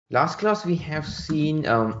Last class we have seen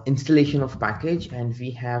installation of package, and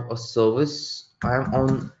we have a service. I am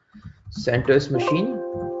on CentOS machine,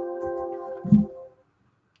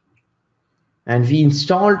 and we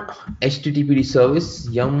installed HTTPD service.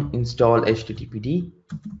 Yum install HTTPD.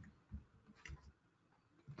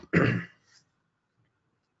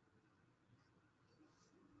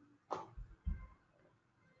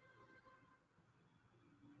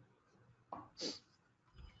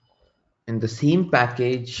 And the same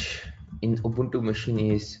package in Ubuntu machine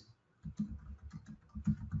is,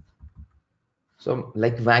 so I'm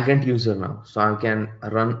like Vagrant user now, so I can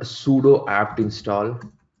run a sudo apt install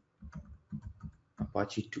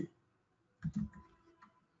Apache 2.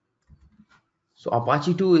 So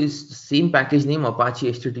Apache 2 is the same package name,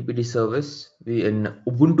 Apache HTTPD service. In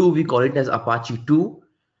Ubuntu we call it as Apache 2.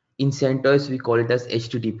 In CentOS we call it as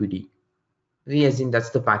HTTPD. As in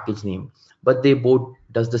that's the package name, but they both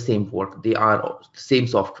does the same work. They are the same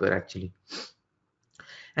software actually,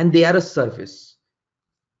 and they are a service.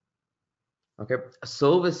 Okay, a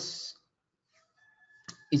service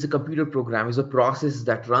is a computer program, is a process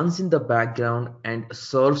that runs in the background and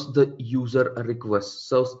serves the user a request,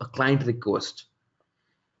 serves a client request.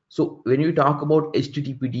 So when we talk about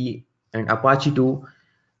HTTPD and Apache 2,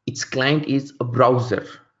 its client is a browser.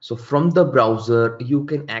 So from the browser, you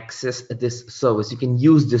can access this service. You can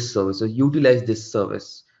use this service or utilize this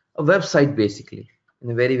service. A website basically, in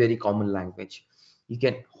a very, very common language. You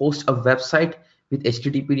can host a website with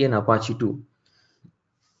HTTPD and Apache 2.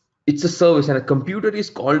 It's a service, and a computer is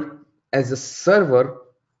called as a server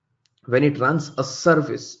when it runs a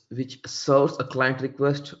service which serves a client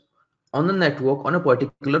request on the network on a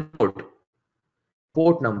particular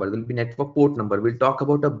port number. There will be network port number. We'll talk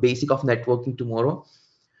about a basic of networking tomorrow.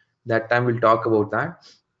 That time we'll talk about that.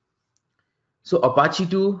 So Apache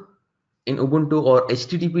 2 in Ubuntu or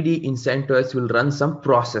HTTPD in CentOS will run some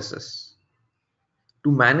processes.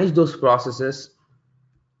 To manage those processes,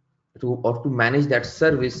 to manage that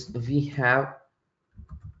service, we have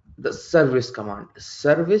the service command.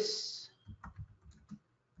 Service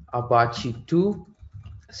Apache 2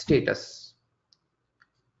 status.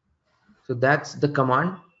 So that's the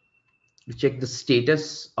command to check the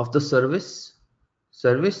status of the service,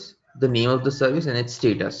 the name of the service and its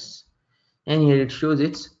status. And here it shows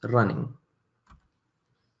it's running.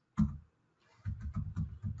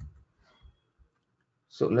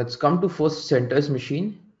 So let's come to first CentOS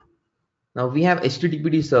machine. Now we have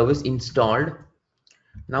HTTPD service installed.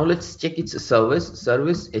 Now let's check its service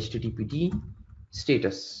HTTPD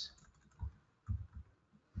status.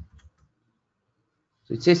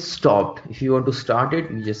 So it says stopped. If you want to start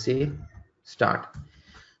it, we just say start.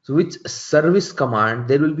 So with service command,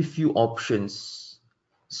 there will be few options: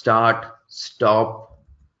 start, stop,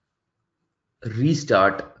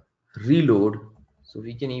 restart, reload. So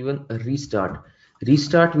we can even restart.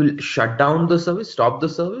 Restart will shut down the service, stop the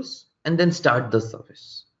service, and then start the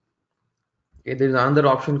service. Okay, there is another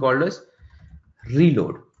option called as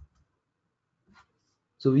reload.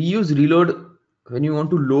 So we use reload when you want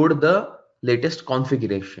to load the latest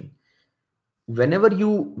configuration. Whenever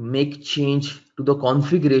you make change to the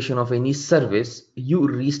configuration of any service, you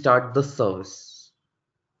restart the service.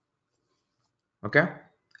 Okay,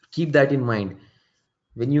 keep that in mind.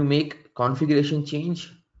 When you make configuration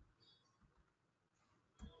change,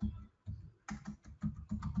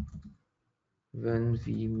 when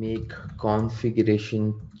we make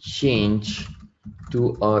configuration change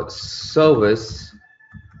to a service,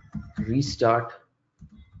 restart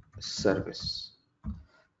service.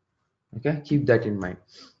 Okay, keep that in mind.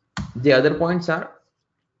 The other points are,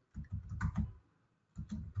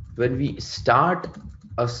 when we start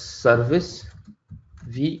a service,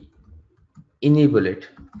 we enable it.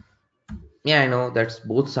 Yeah, I know that's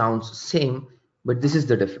both sounds same, but this is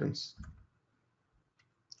the difference.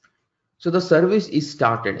 So the service is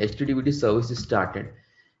started, HTTPD service is started,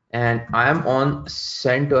 and I am on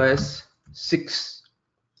CentOS 6.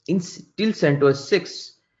 Till CentOS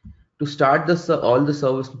 6, to start all the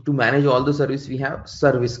service, to manage all the service, we have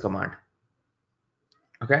service command.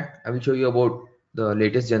 Okay, I will show you about the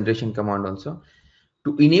latest generation command also.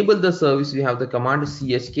 To enable the service, we have the command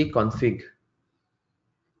chk config.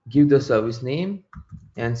 Give the service name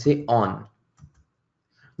and say on.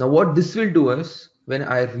 Now what this will do is, when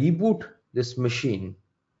I reboot this machine,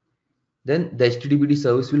 then the HTTPD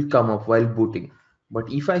service will come up while booting.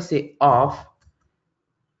 But if I say off,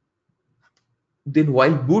 then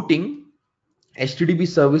while booting, HTTP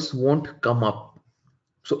service won't come up.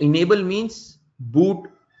 So enable means boot,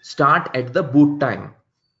 start at the boot time.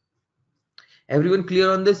 Everyone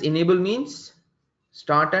clear on this? Enable means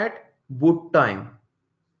start at boot time.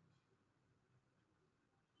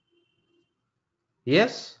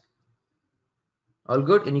 Yes, all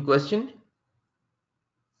good. Any question?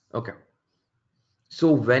 Okay.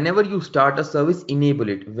 So whenever you start a service, enable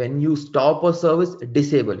it. When you stop a service,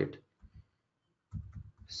 disable it.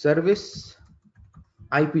 Service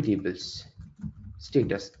IP tables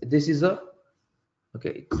status. This is a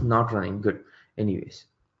okay. It's not running. Good. Anyways,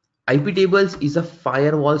 IP tables is a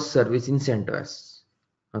firewall service in CentOS.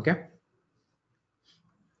 Okay.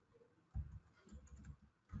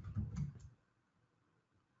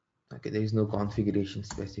 Okay. There is no configuration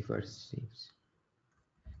specified. Seems.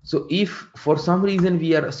 So if for some reason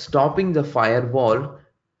we are stopping the firewall,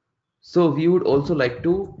 so we would also like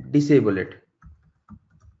to disable it.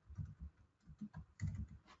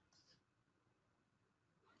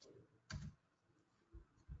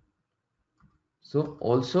 So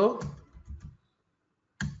also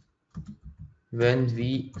when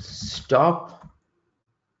we stop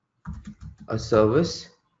a service,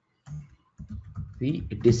 we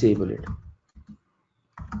disable it.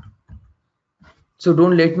 So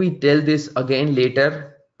don't let me tell this again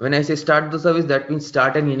later. When I say start the service, that means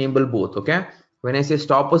start and enable both. Okay. When I say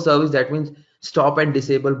stop a service, that means stop and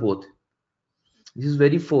disable both. This is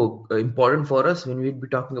very important for us when we'll be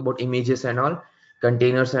talking about images and all,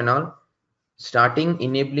 containers and all. Starting,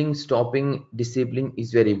 enabling, stopping, disabling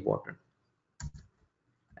is very important.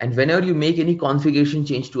 And whenever you make any configuration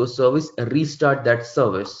change to a service, restart that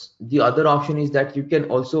service. The other option is that you can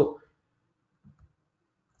also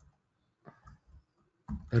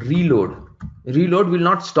reload. Reload will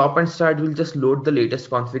not stop and start, will just load the latest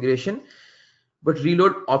configuration, but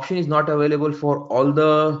reload option is not available for all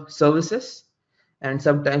the services, and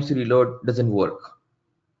sometimes reload doesn't work.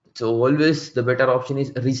 So always the better option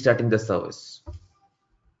is restarting the service.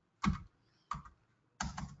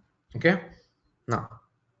 Okay, now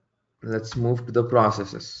let's move to the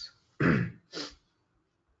processes.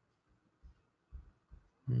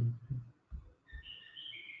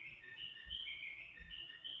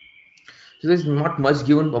 So there's not much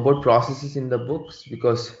given about processes in the books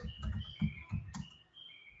because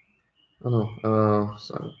oh no,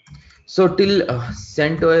 sorry. So till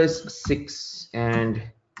CentOS 6 and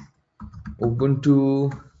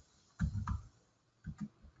Ubuntu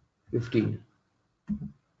 15.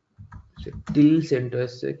 So till CentOS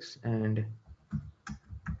 6 and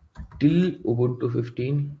till Ubuntu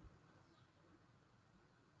 15,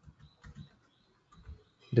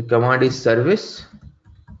 the command is service,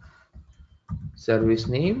 service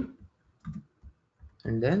name,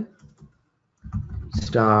 and then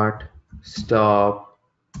start, stop,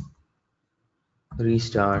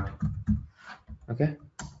 restart. Okay.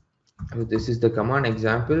 So this is the command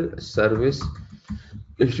example service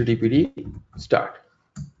httpd start.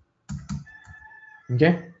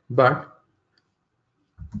 Okay, but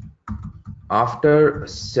after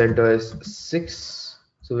CentOS 6,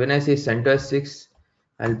 so when I say CentOS 6,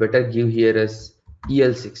 I'll better give here as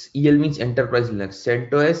EL6. EL means Enterprise Linux.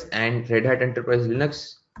 CentOS and Red Hat Enterprise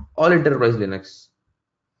Linux, all Enterprise Linux.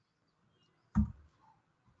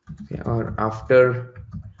 Okay, or after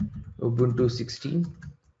Ubuntu 16,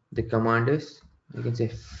 the command is, you can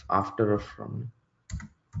say after or from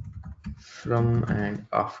and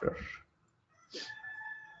after.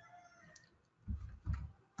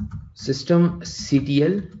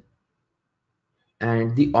 Systemctl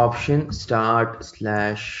and the option start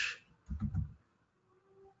slash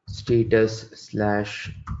status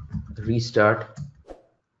slash restart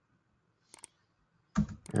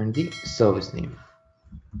and the service name.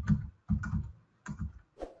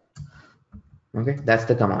 Okay, that's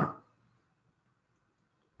the command.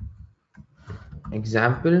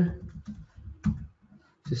 Example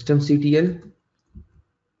systemctl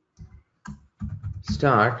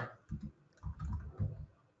start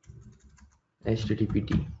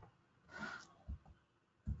httpd.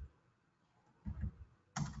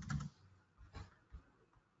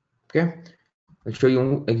 Okay, I'll show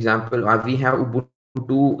you example. We have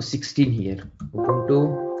Ubuntu 16 here.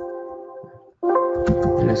 Ubuntu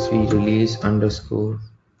nsv release underscore.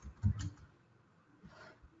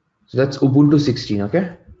 So that's Ubuntu 16.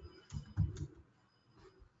 Okay.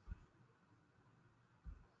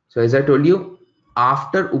 So as I told you,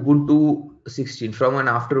 after Ubuntu 16, from and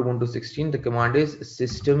after Ubuntu 16, the command is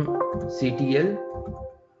systemctl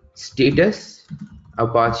status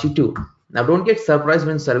Apache 2. Now don't get surprised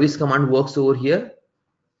when service command works over here.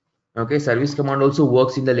 Okay, service command also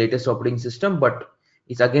works in the latest operating system, but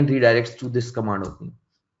it again redirects to this command only.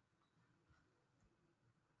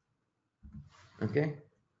 Okay,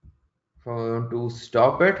 for to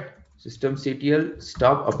stop it, systemctl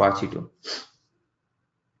stop Apache 2.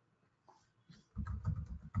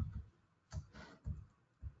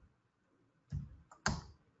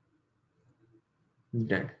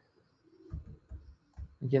 Dead.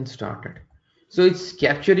 You can start it. So it's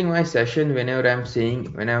capturing my session whenever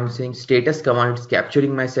when I'm saying status command, it's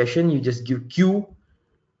capturing my session. You just give Q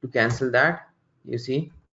to cancel that. You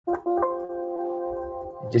see,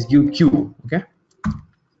 just give Q. Okay.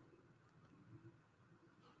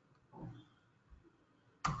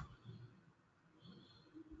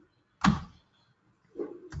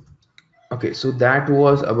 Okay. So that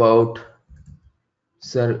was about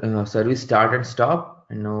service start and stop,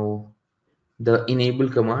 and now the enable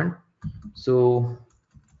command. So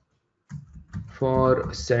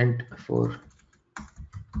for sent for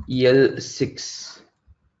EL6,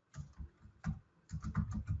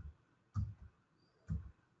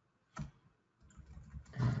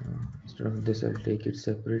 instead of this I'll take it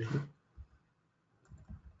separately.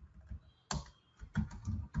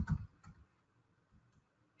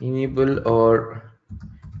 Enable or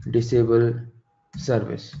disable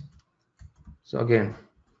service. So again,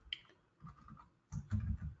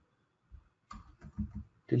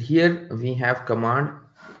 till here we have command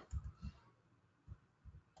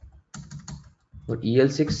for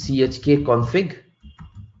EL6 chk config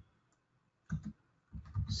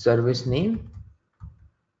service name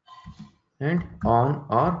and on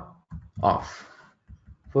or off.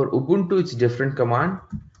 For Ubuntu it's different command,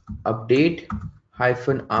 update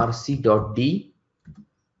 -rc.d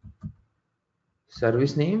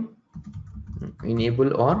service name,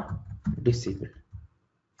 enable or disable.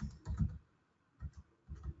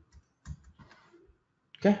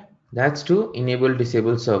 Okay, that's to enable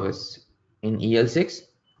disable service in EL6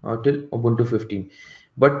 or till Ubuntu 15.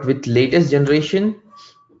 But with latest generation,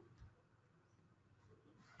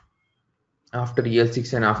 after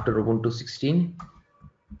EL6 and after Ubuntu 16,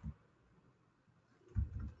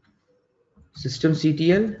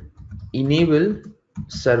 systemctl enable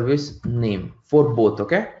service name for both.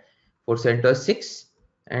 Okay, for CentOS 6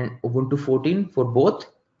 and Ubuntu 14 for both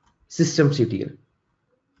systemctl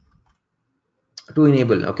to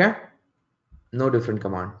enable. Okay, no different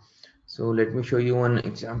command. So let me show you one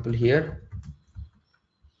example here.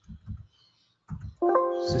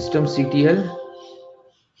 Systemctl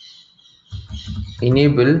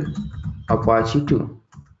enable Apache 2.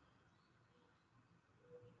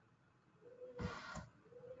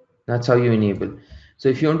 That's how you enable. So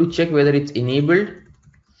if you want to check whether it's enabled,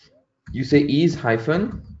 you say is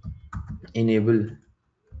hyphen enabled.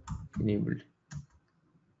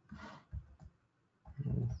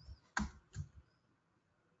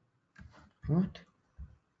 What?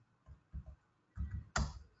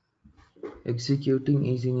 Executing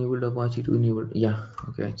is enabled, Apache 2 enabled. Yeah,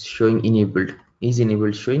 okay, it's showing enabled. Is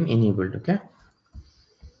enabled, showing enabled. Okay.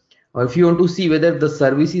 Or if you want to see whether the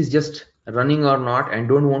service is just running or not and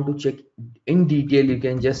don't want to check in detail, you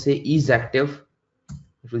can just say is active.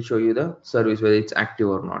 It will show you the service whether it's active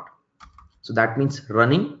or not. So that means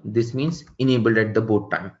running. This means enabled at the boot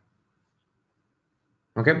time.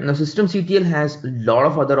 Okay, now systemctl has a lot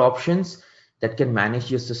of other options that can manage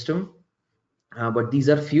your system, but these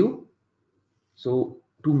are few. So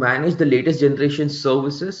to manage the latest generation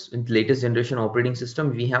services in the latest generation operating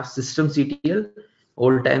system, we have systemctl.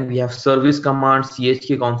 All the time we have service command,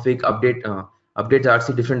 chk config, updates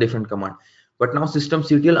rc, different command. But now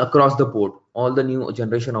systemctl across the board, all the new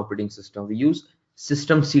generation operating system, we use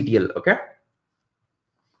systemctl. Okay,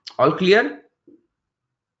 all clear?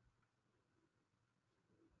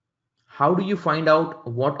 How do you find out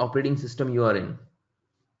what operating system you are in?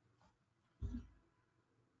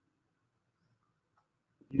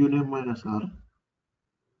 Uname minus R.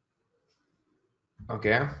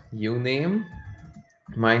 Okay, uname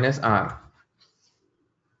minus R.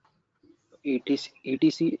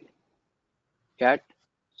 etc cat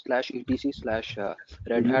 /etc/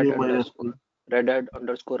 red hat Uname minus underscore red hat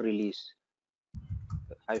underscore release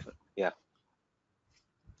hyphen, yeah,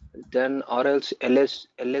 then or else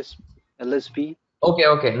lsb.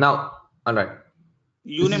 Okay, now all right,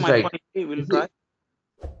 this Uname is right. will try.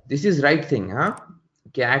 This is right thing, huh?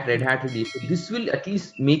 Cat red hat release. So this will at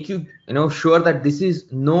least make you sure that this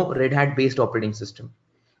is no red hat based operating system,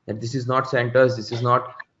 that this is not CentOS, this is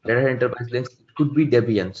not red hat enterprise linux, it could be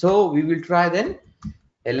Debian. So we will try then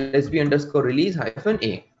lsb underscore release hyphen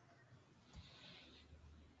a.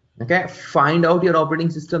 Okay, find out your operating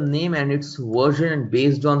system name and its version, and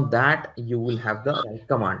based on that you will have the right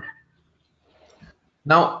command.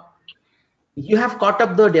 Now you have caught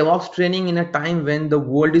up the DevOps training in a time when the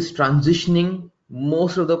world is transitioning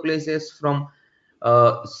most of the places from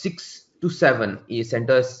 6 to 7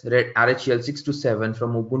 centers, RHEL 6 to 7,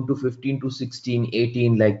 from Ubuntu 15 to 16,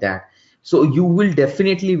 18, like that. So you will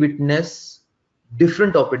definitely witness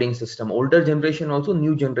different operating system, older generation also,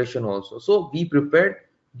 new generation also. So we prepared,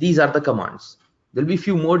 these are the commands. There'll be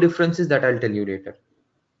few more differences that I'll tell you later.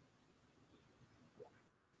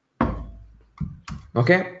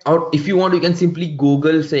 Okay, or if you want, you can simply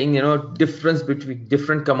Google saying, difference between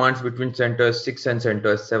different commands between centers 6 and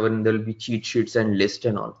centers 7. There'll be cheat sheets and list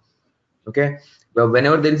and all. Okay, but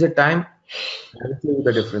whenever there is a time, I'll show you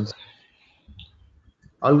the difference.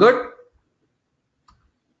 All good?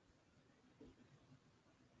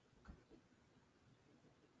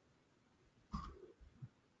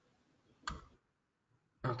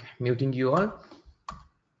 Okay, muting you all.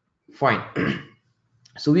 Fine.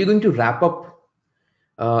 So we're going to wrap up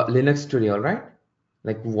Linux today, all right?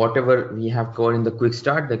 Like whatever we have covered in the quick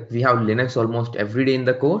start, like we have Linux almost every day in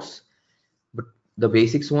the course, but the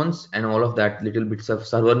basics ones and all of that little bits of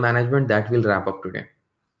server management, that will wrap up today.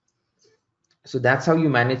 So that's how you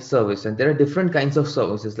manage service. And there are different kinds of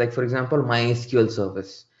services, like for example, MySQL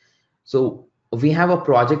service. So we have a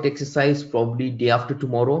project exercise probably day after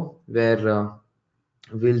tomorrow where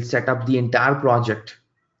we'll set up the entire project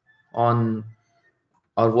on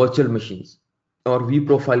our virtual machines or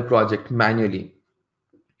vProfile project manually.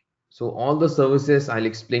 So all the services I'll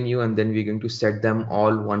explain you, and then we're going to set them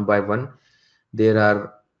all one by one. There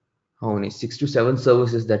are how many, 6 to 7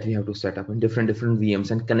 services that we have to set up in different VMs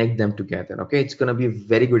and connect them together. Okay, it's going to be a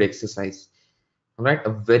very good exercise. All right, a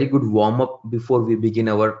very good warm up before we begin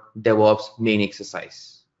our DevOps main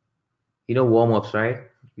exercise. Warm ups, right?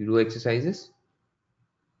 You do exercises.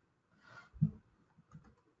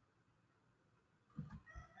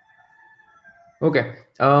 Okay.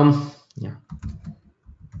 Yeah.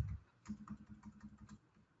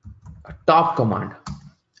 A top command.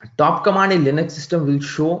 A top command in Linux system will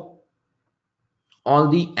show all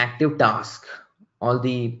the active tasks, all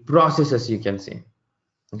the processes, you can say.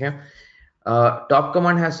 Okay. Top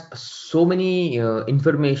command has so many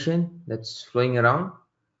information that's flowing around.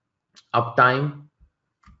 Uptime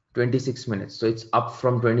 26 minutes, so it's up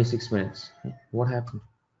from 26 minutes. What happened?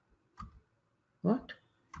 What?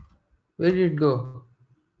 Where did it go?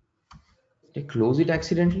 Did I close it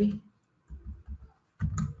accidentally?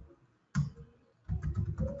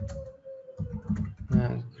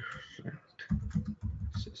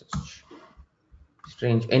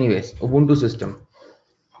 Strange. Anyways, Ubuntu system.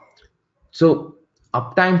 So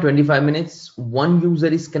uptime 25 minutes. One user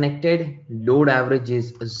is connected. Load average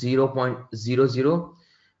is 0.00.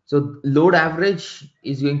 So load average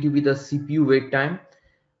is going to be the CPU wait time.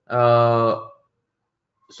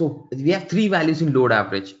 So we have 3 values in load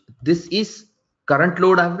average. This is current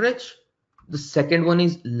load average. The second one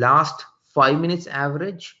is last 5 minutes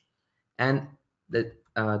average, and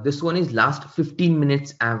this one is last 15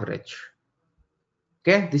 minutes average.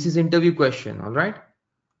 Okay, this is interview question. All right.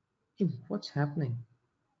 Hey, what's happening?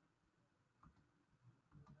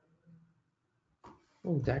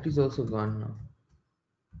 Oh, that is also gone now.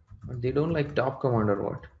 But they don't like top command or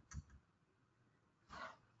what?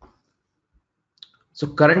 So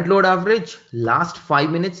current load average, last 5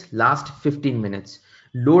 minutes, last 15 minutes.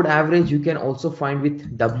 Load average you can also find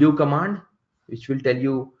with W command, which will tell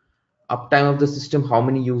you uptime of the system, how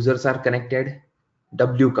many users are connected.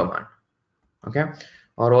 W command. Okay.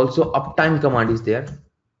 Or also uptime command is there.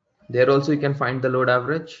 There also you can find the load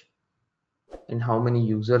average and how many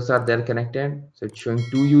users are there connected. So it's showing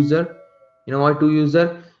 2 user. You know why 2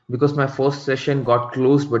 user? Because my first session got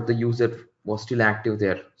closed, but the user was still active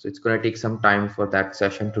there. So it's going to take some time for that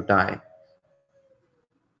session to die.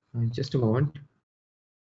 Just a moment.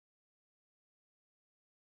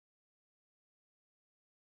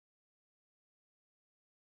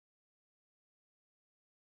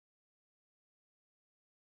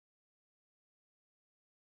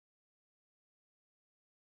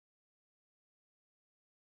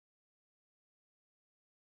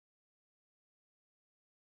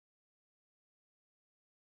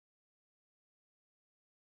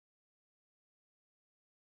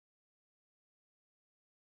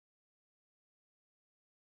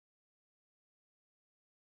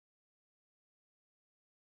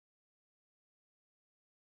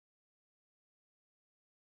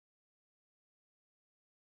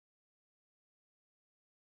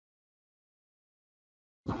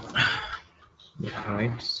 All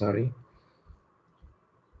right, sorry.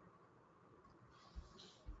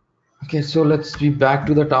 Okay, so let's be back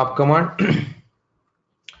to the top command.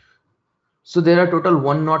 So there are total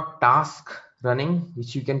 1 task running,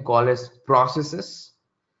 which you can call as processes.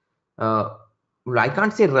 I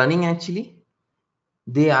can't say running actually.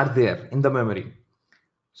 They are there in the memory.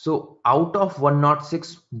 So out of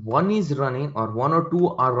 106, 1 is running, or 1 or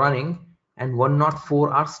 2 are running, and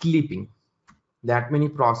 104 are sleeping. That many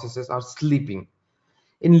processes are sleeping.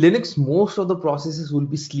 In Linux, most of the processes will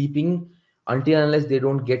be sleeping until unless they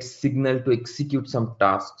don't get signal to execute some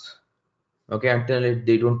tasks. Okay, until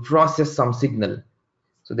they don't process some signal.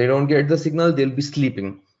 So they don't get the signal, they'll be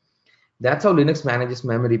sleeping. That's how Linux manages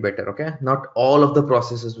memory better. Okay, not all of the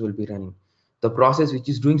processes will be running. The process which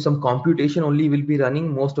is doing some computation only will be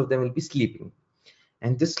running, most of them will be sleeping.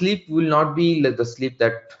 And this sleep will not be like the sleep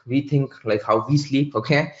that we think, like how we sleep.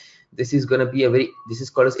 Okay, this is going to be this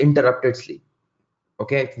is called as interrupted sleep.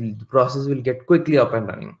 Okay, the process will get quickly up and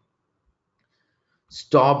running.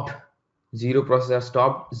 Stopped, zero process are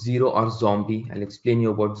stopped, zero or zombie. I'll explain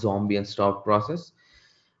you about zombie and stopped process.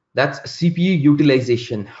 That's CPU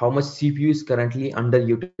utilization, how much CPU is currently under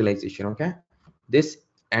utilization. Okay, this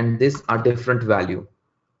and this are different value.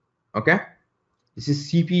 Okay, this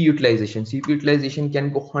is CPU utilization. CPU utilization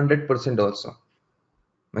can go 100% also.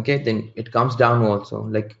 Okay, then it comes down also,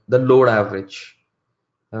 like the load average.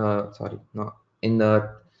 Sorry, no, in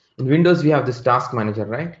Windows we have this task manager,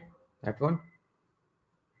 right? That one,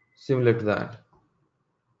 similar to that,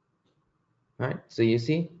 right? So you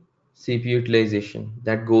see CPU utilization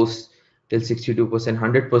that goes till 62%,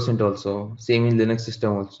 100% also, same in Linux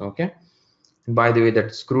system also. Okay, and by the way, that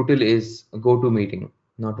scrutil is a go-to meeting,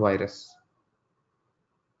 not virus,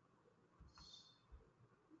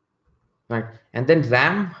 right? And then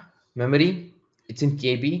RAM, memory, it's in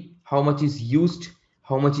KB, how much is used,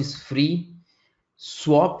 how much is free.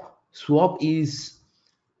 Swap is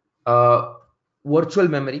virtual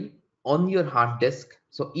memory on your hard disk.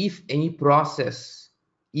 So if any process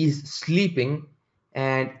is sleeping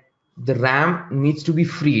and the RAM needs to be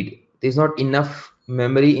freed, there's not enough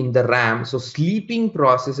memory in the RAM, so sleeping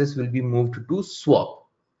processes will be moved to swap.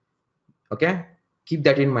 Okay, keep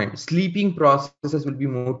that in mind. Sleeping processes will be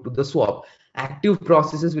moved to the swap. Active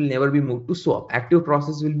processes will never be moved to swap. Active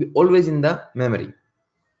processes will be always in the memory.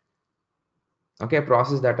 Okay,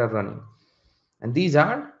 processes that are running, and these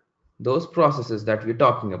are those processes that we're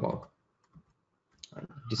talking about. I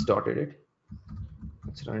distorted it.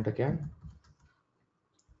 Let's run it again.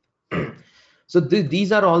 So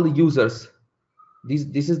these are all the users.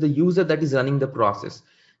 This is the user that is running the process.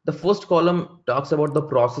 The first column talks about the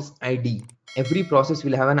process ID. Every process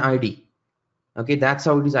will have an ID. Okay, that's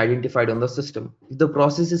how it is identified on the system. If the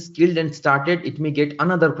process is killed and started, it may get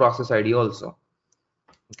another process ID also.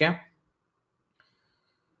 Okay,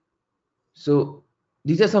 so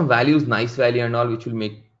these are some values, nice value and all, which will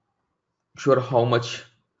make sure how much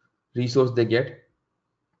resource they get.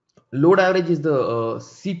 Load average is the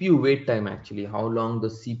CPU wait time, actually, how long the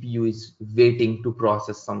CPU is waiting to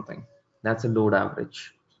process something. That's a load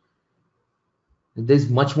average. There's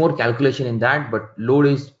much more calculation in that, but load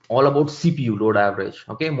is all about CPU load average.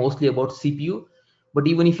 Okay, mostly about CPU. But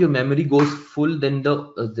even if your memory goes full, then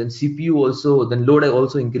then CPU also, then load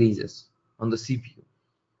also increases on the CPU.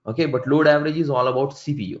 Okay, but load average is all about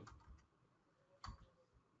CPU.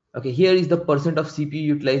 Okay, here is the percent of CPU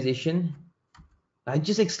utilization. I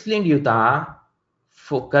just explained you that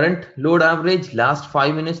for current load average, last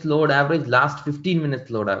 5 minutes load average, last 15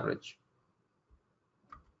 minutes load average.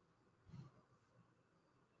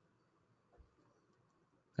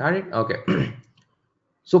 Got it? Okay.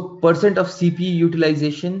 So percent of CPU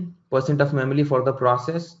utilization, percent of memory for the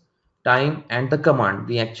process, time, and the command,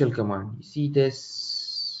 the actual command. You see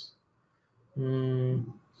this,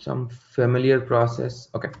 some familiar process.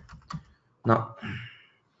 Okay. Now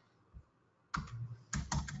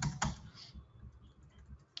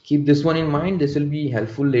keep this one in mind. This will be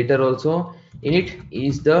helpful later also. Init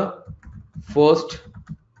is the first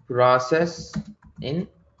process in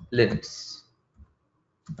Linux.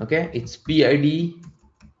 Okay, its PID,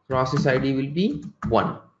 process ID, will be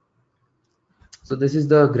 1. So this is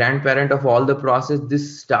the grandparent of all the process.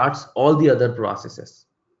 This starts all the other processes.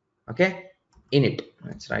 Okay, init,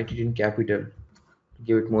 let's write it in capital to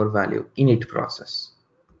give it more value. Init process.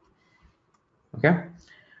 Okay,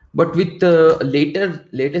 but with the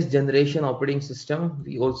latest generation operating system,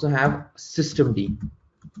 we also have systemd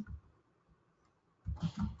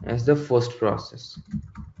as the first process.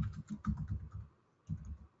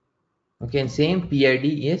 Okay, and same PID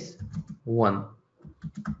is 1.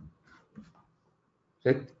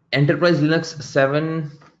 So enterprise Linux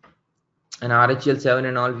 7 and RHEL 7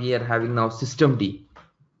 and all, we are having now systemd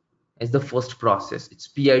as the first process. Its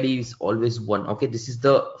PID is always 1. Okay, this is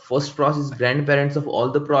the first process, grandparents of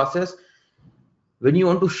all the process. When you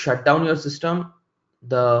want to shut down your system,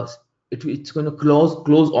 it's going to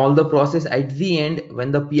close all the process. At the end,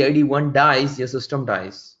 when the PID 1 dies, your system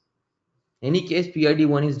dies. In any case, PID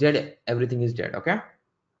 1 is dead, everything is dead. Okay,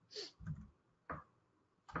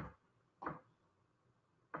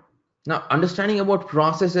 now understanding about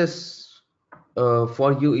processes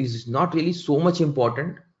for you is not really so much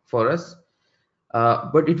important for us,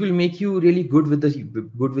 but it will make you really good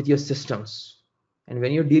with your systems. And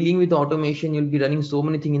when you're dealing with automation, you'll be running so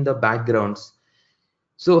many things in the backgrounds.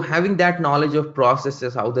 So having that knowledge of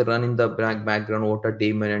processes, how they run in the background, what a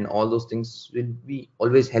daemon and all those things will be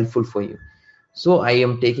always helpful for you. So I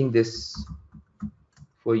am taking this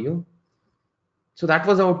for you. So that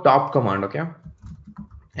was our top command, okay?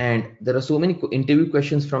 And there are so many interview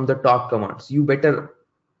questions from the top commands. You better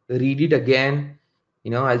read it again.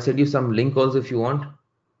 I'll send you some link also if you want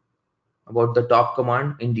about the top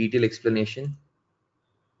command in detail explanation.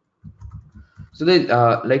 So the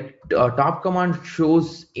top command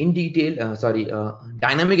shows in detail,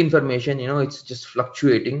 dynamic information. It's just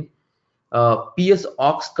fluctuating. PS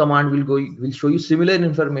aux command will show you similar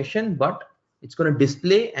information, but it's going to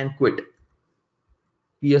display and quit.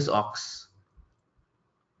 PS aux.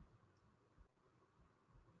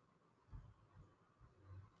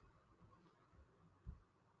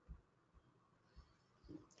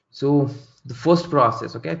 So the first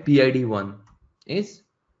process, okay, PID1 is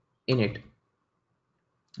init.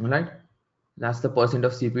 All right, that's the percent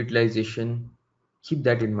of CPU utilization. Keep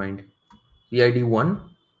that in mind. PID1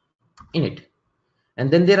 init.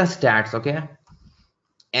 And then there are stats, okay?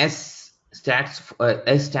 S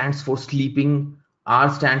stands for sleeping,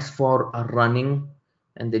 R stands for running,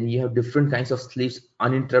 and then you have different kinds of sleeps: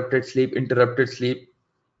 uninterrupted sleep, interrupted sleep.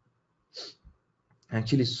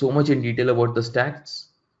 Actually, so much in detail about the stats,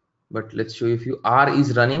 but let's show you a few. R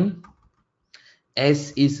is running,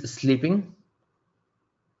 S is sleeping,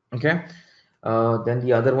 okay? Then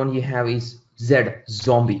the other one you have is Z,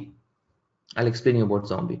 zombie. I'll explain you about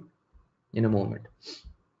zombie in a moment.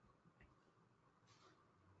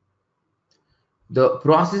 The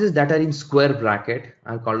processes that are in square bracket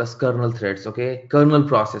are called as kernel threads, okay? Kernel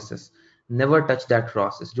processes. Never touch that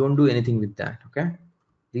process. Don't do anything with that, okay?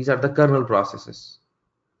 These are the kernel processes.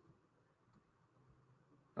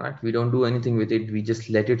 All right? We don't do anything with it. We just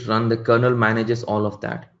let it run. The kernel manages all of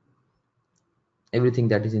that. Everything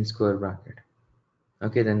that is in square bracket.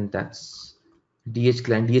 Okay, then that's DH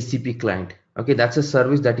client, DHCP client. Okay, that's a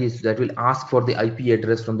service that will ask for the IP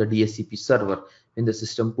address from the DHCP server in the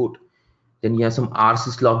system boot. Then you have some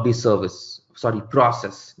rsyslogd service,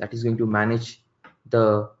 process that is going to manage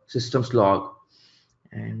the system's log.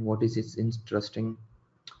 And what is it interesting?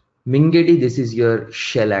 Mingedi, this is your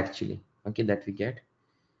shell actually, okay, that we get.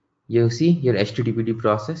 You see your HTTPD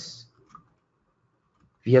process.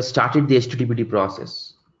 We have started the HTTPD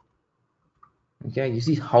process. Okay, you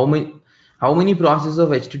see how many processes of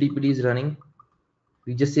HTTPD is running.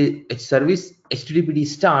 We just say service HTTPD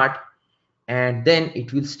start, and then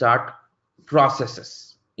it will start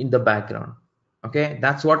processes in the background. Okay,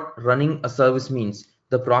 that's what running a service means.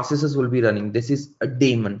 The processes will be running. This is a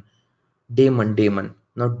daemon, not daemon.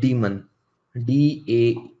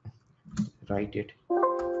 Write it,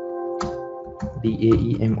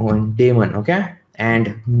 DAEMON, daemon. Okay,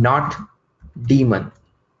 and not daemon.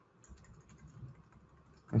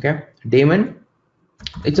 Okay, daemon,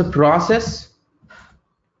 it's a process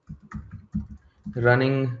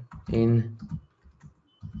running in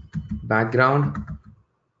background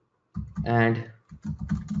and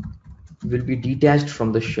will be detached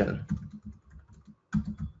from the shell.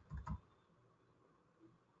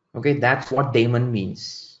 Okay, that's what daemon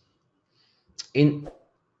means. In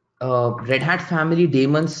Red Hat family,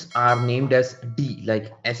 daemons are named as D,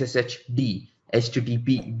 like SSH-D,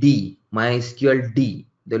 HTTP-D, MySQL-D.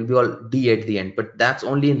 There'll be all D at the end, but that's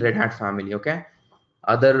only in Red Hat family, okay?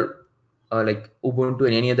 Other like Ubuntu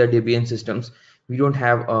and any other Debian systems, we don't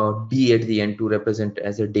have a D at the end to represent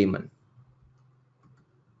as a daemon.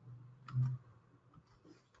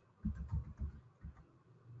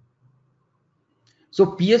 So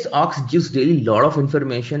PS aux gives really lot of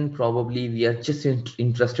information. Probably we are just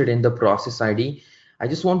interested in the process ID. I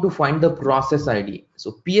just want to find the process ID.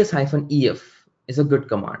 So ps-ef is a good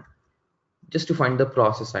command just to find the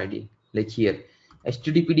process ID. Like here,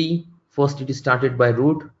 HTTPD, first it is started by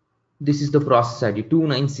root. This is the process ID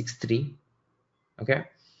 2963. Okay,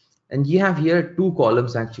 and you have here two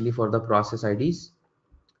columns actually for the process IDs.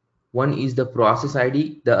 One is the process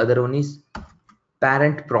ID, the other one is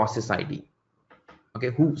parent process ID.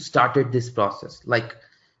 Okay, who started this process? Like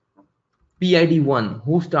PID1,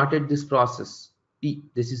 who started this process?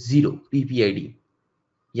 This is 0, PPID.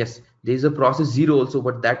 Yes, there is a process 0 also,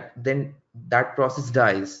 but that process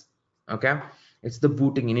dies. Okay, it's the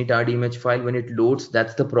booting init RDMH file. When it loads,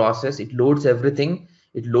 that's the process. It loads everything.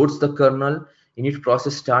 It loads the kernel. Init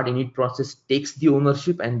process start. Init process takes the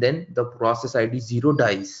ownership, and then the process ID 0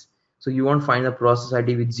 dies. So you won't find a process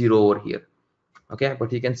ID with 0 over here. Okay,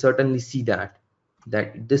 but you can certainly see that.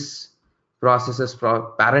 that this process's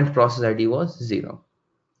parent process ID was 0.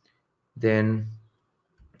 Then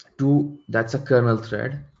 2, that's a kernel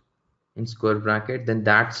thread in square bracket. Then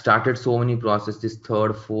that started so many processes, this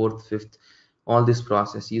third, fourth, fifth, all this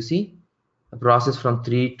process. You see a process from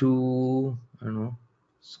 3 to, I don't know,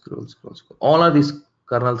 scroll. All are these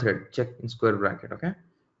kernel thread, check in square bracket, okay?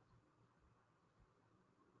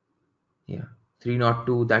 Yeah,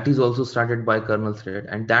 302, that is also started by kernel thread,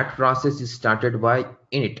 and that process is started by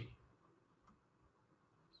init,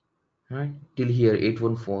 right? Till here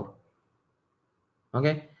 814.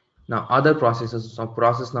 Okay, now other processes. So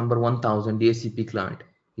process number 1000 DHCP client,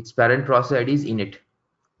 its parent process ID is init.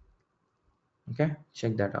 Okay,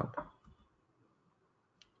 check that out.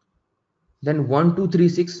 Then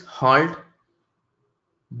 1236 halt.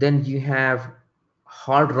 Then you have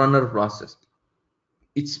halt runner process,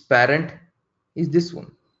 its parent is this one.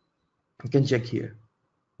 You can check here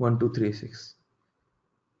 1236.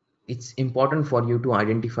 It's important for you to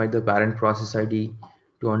identify the parent process ID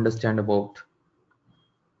to understand about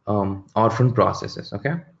orphan processes.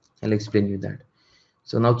 Okay, I'll explain you that.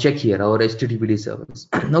 So now check here our HTTPD service.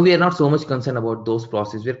 Now we are not so much concerned about those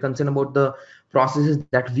processes. We are concerned about the processes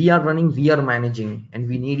that we are running, we are managing, and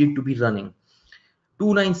we need it to be running.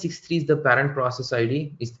 2963 is the parent process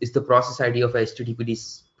ID, is the process ID of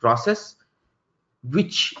HTTPD process,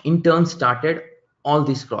 which in turn started all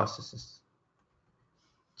these processes.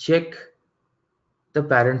 Check the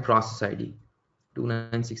parent process ID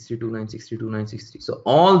 2963, 2963, 2963. So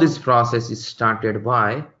all this process is started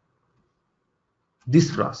by this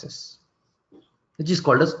process, which is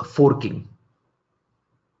called as forking.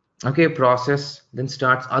 Okay, process then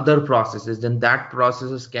starts other processes, then that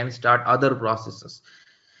processes can start other processes.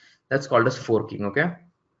 That's called as forking. Okay,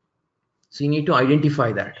 so you need to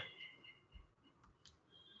identify that.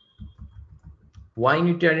 Why you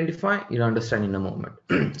need to identify, you'll understand in a moment.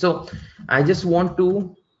 So I just want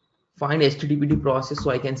to find HTTPD process,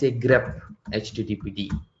 so I can say grep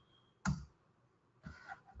HTTPD.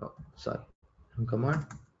 Oh, sorry, command.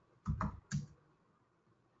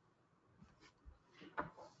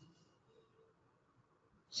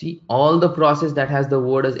 See, all the process that has the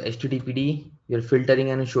word as HTTPD, we are filtering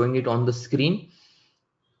and showing it on the screen.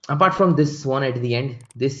 Apart from this one at the end,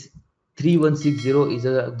 this 3160 is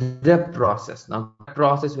a grep process. Now grep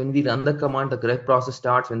process, when we run the command, the grep process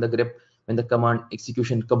starts. When the command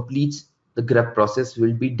execution completes, the grep process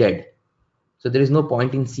will be dead. So there is no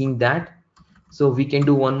point in seeing that. So we can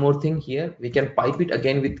do one more thing here. We can pipe it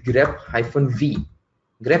again with grep-v.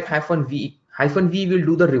 Grep-v will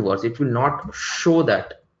do the reverse. It will not show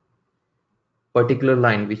that particular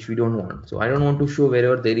line which we don't want. So I don't want to show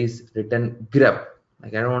wherever there is written grep.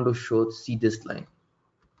 Like I don't want to see this line.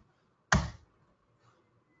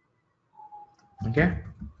 Okay,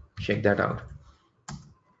 check that out.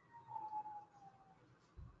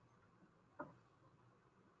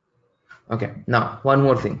 Okay, now one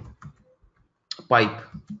more thing. Pipe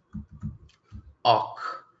awk.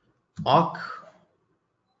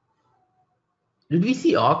 Did we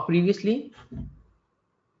see awk previously?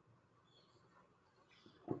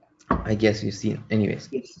 I guess you've seen. Anyways,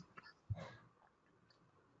 Yes.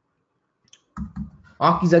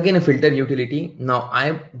 awk is again a filter utility. Now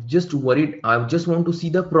I'm just worried. I just want to see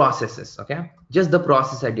the processes. Okay, just the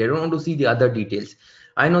process ID. I don't want to see the other details.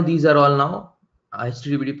 I know these are all now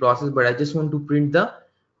HTTPD process, but I just want to print the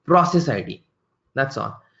process ID. That's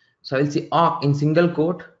all. So I will say awk in single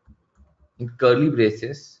quote, in curly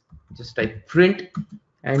braces, just type print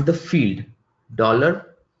and the field $1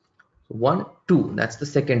 2. That's the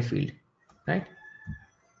second field, right?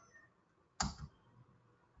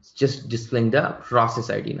 It's just displaying the process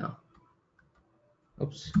ID now.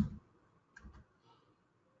 Oops.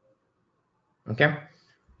 Okay,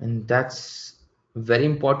 and that's a very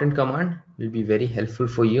important command. Will be very helpful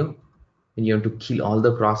for you when you want to kill all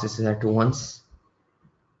the processes at once.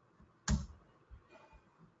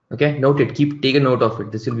 Okay, note it. Take a note of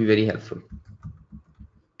it. This will be very helpful.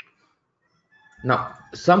 Now,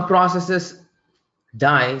 some processes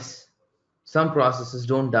dies, some processes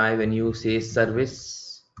don't die when you say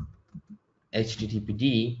service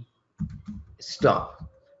HTTPD stop.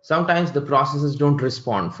 Sometimes the processes don't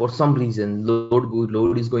respond for some reason.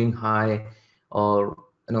 Load is going high, or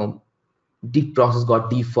deep process got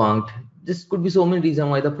defunct. This could be so many reasons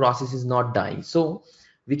why the process is not dying. So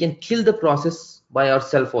we can kill the process by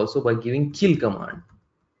ourselves also by giving kill command.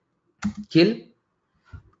 Kill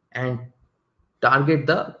and target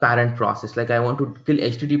the parent process. Like I want to kill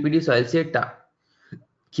HTTPD, so I'll say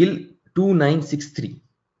kill 2963.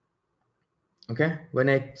 Okay, when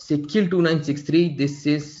I say kill 2963, this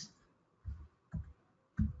is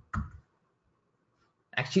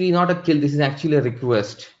actually not a kill, this is actually a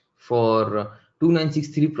request for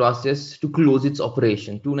 2963 process to close its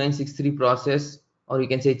operation. 2963 process, or you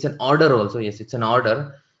can say it's an order also. Yes, it's an order.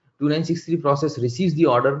 2963 process receives the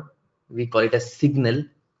order, we call it a signal,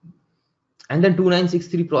 and then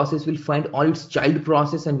 2963 process will find all its child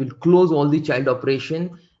process and will close all the child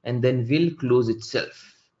operation and then will close itself.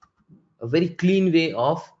 A very clean way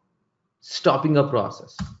of stopping a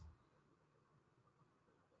process.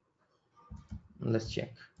 Let's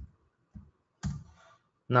check.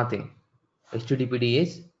 Nothing. HTTPD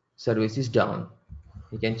is service is down.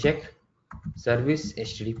 You can check service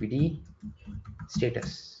HTTPD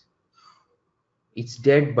status. It's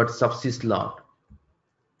dead but subsist logged.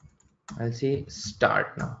 I'll say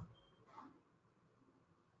start now.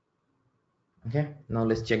 Okay, now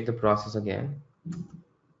let's check the process again.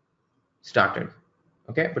 Started.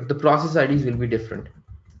 Okay, but the process IDs will be different.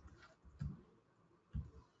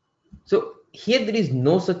 So here there is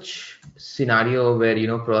no such scenario where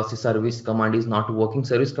process service command is not working.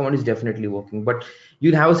 Service command is definitely working, but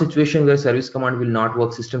you'll have a situation where service command will not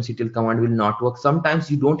work, systemctl command will not work.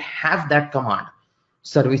 Sometimes you don't have that command,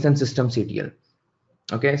 service and systemctl.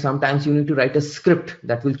 Okay, sometimes you need to write a script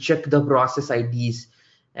that will check the process IDs,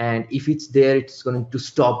 and if it's there, it's going to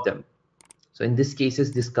stop them. So in this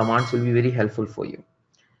cases, these commands will be very helpful for you.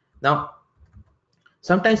 Now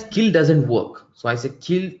sometimes kill doesn't work, so I say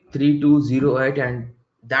kill 3208 and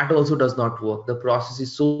that also does not work. The process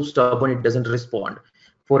is so stubborn, it doesn't respond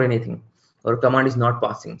for anything, or command is not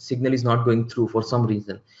passing, signal is not going through for some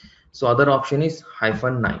reason. So other option is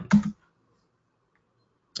 -9.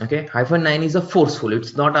 Okay, -9 is a forceful,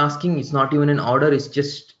 it's not asking, it's not even an order, it's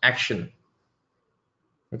just action.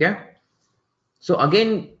 Okay, so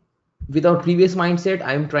again, with our previous mindset,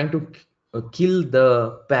 I am trying to kill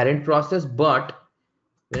the parent process, but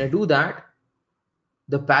when I do that,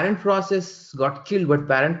 the parent process got killed, but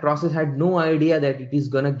parent process had no idea that it is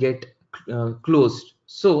gonna get closed,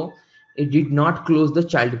 so it did not close the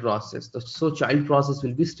child process. So child process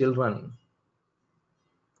will be still running.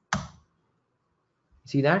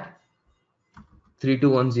 See that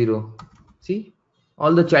 3210, see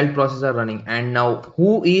all the child processes are running. And now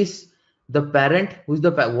who is the parent? Who's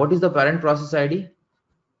the what is the parent process ID?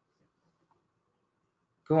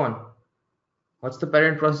 Come on, what's the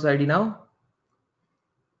parent process ID now?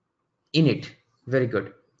 Init. Very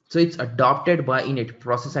good. So it's adopted by init,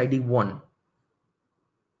 process ID 1.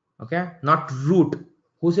 Okay, not root.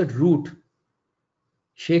 Who said root?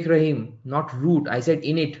 Sheikh Rahim, not root. I said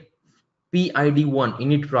init, PID 1,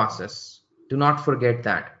 init process. Do not forget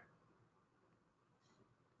that.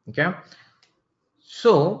 Okay,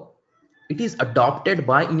 so it is adopted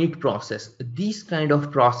by init process. These kind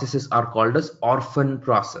of processes are called as orphan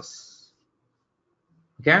process.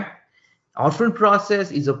 Okay, orphan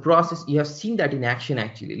process is a process, you have seen that in action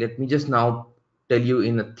actually. Let me just now tell you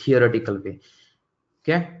in a theoretical way.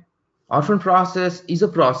 Okay, orphan process is a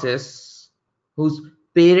process whose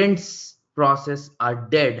parents process are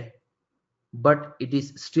dead, but it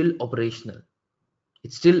is still operational,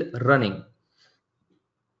 it's still running.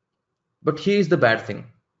 But here is the bad thing: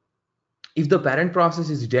 if the parent process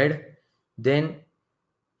is dead, then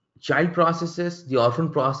child processes, the orphan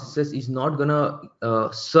processes, is not gonna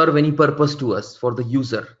serve any purpose to us for the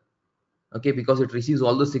user. Okay, because it receives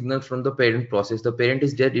all the signals from the parent process. The parent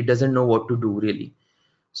is dead, it doesn't know what to do really.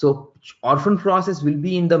 So orphan process will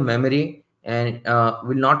be in the memory and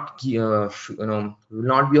will not will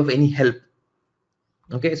not be of any help.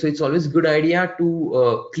 Okay, so it's always a good idea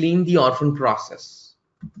to clean the orphan process.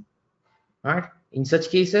 Right, in such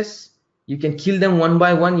cases you can kill them one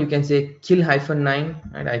by one. You can say kill -9,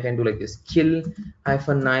 and I can do like this, kill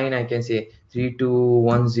 -9. I can say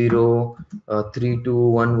 3210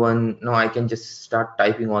 3211. No, I can just start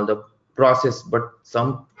typing all the process, but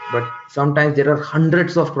sometimes there are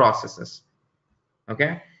hundreds of processes.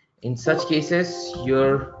 Okay, in such cases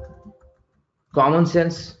your common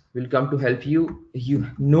sense will come to help you. You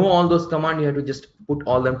know all those commands, you have to just put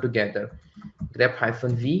all them together. Grep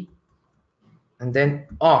 -v and then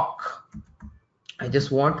awk. I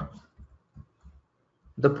just want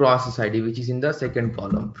the process ID, which is in the second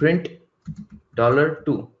column. Print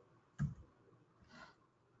 $2.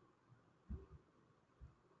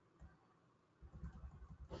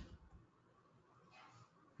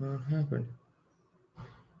 What happened?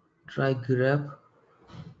 Try grep.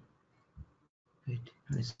 Wait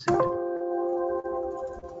a second.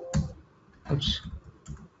 Oops.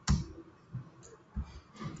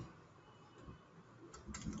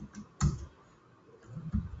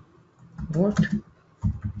 What?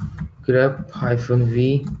 Grep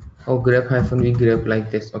 -v. Oh, grep -v, grep like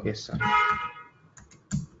this. Okay, sorry.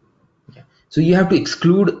 Yeah. So you have to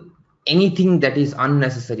exclude anything that is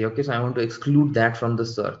unnecessary. Okay, so I want to exclude that from the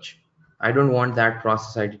search. I don't want that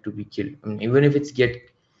process ID to be killed. I mean, even if it's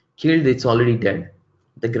get killed, it's already dead,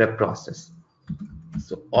 the grep process.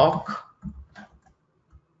 So awk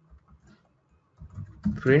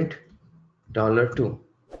print $2,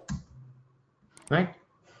 right?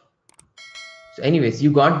 So anyways,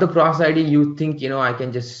 you got the process ID. You think, I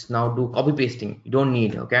can just now do copy pasting. You don't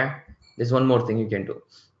need. Okay, there's one more thing you can do.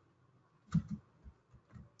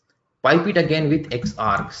 Pipe it again with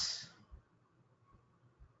xargs.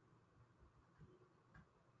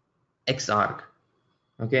 Xarg.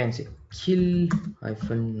 Okay, and say kill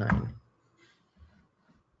 -9.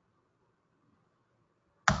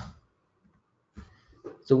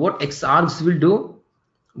 So what xargs will do,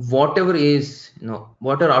 whatever is,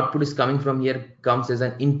 whatever output is coming from here comes as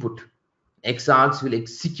an input. Xargs will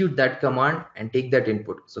execute that command and take that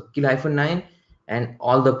input. So kill -9 and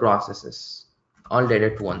all the processes all dead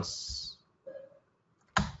at once.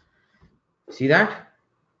 See that?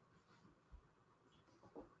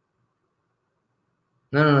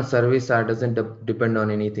 No, service doesn't depend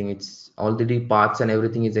on anything. It's already paths and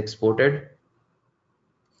everything is exported.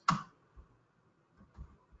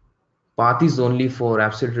 Path is only for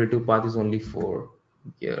absolute relative path is only for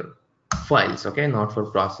your files, okay, not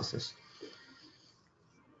for processes.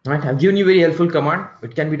 All right, I've given you very helpful command.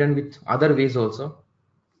 It can be done with other ways also.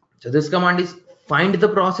 So this command is find the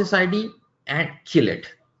process ID and kill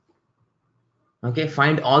it. Okay,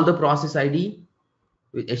 find all the process ID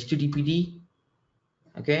with httpd,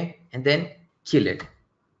 okay, and then kill it.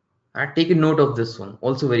 All right, take a note of this one,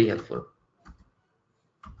 also very helpful.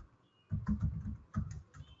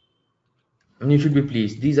 And you should be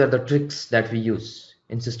pleased. These are the tricks that we use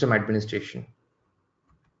in system administration.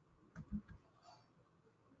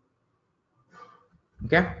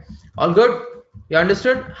 Okay, all good? You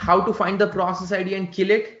understood how to find the process ID and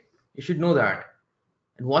kill it? You should know that.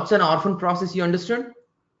 And what's an orphan process? You understood?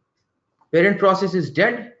 Parent process is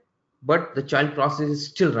dead, but the child process is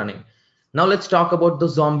still running. Now let's talk about the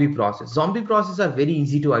zombie process. Zombie processes are very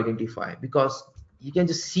easy to identify because you can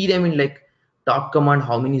just see them in like top command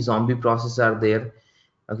how many zombie processes are there.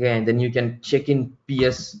 Okay, and then you can check in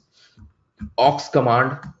ps aux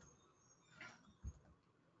command.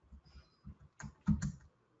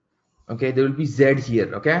 Okay, there will be z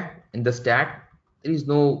here, okay, in the stat. There is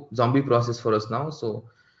no zombie process for us now, so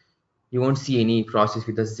you won't see any process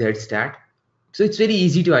with a z stat. So it's very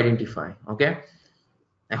easy to identify. Okay,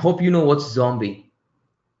 I hope you know what's zombie.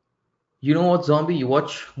 You know what zombie? You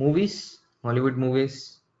watch movies, Hollywood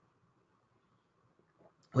movies,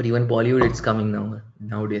 or even Bollywood. It's coming now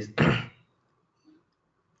nowadays.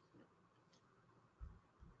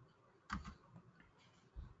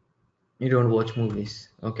 You don't watch movies,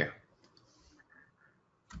 okay?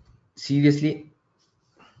 Seriously,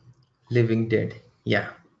 Living Dead.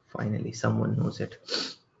 Yeah, finally someone knows it.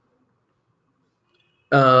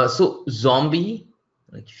 So zombie,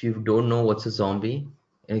 like if you don't know what's a zombie,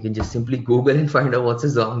 you can just simply Google and find out what's a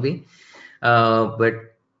zombie.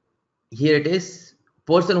 But here it is,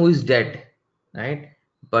 person who is dead, right?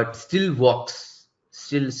 But still walks,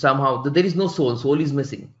 still somehow there is no soul. Soul is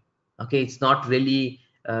missing. Okay, it's not really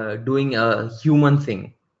doing a human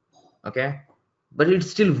thing. Okay, but it's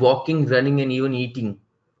still walking, running, and even eating,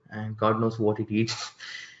 and God knows what it eats.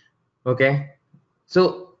 Okay,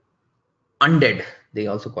 so undead, they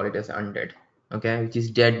also call it as undead. Okay, which is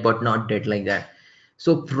dead but not dead like that.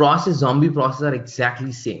 So zombie process are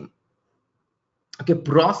exactly same. Okay,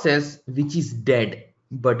 process which is dead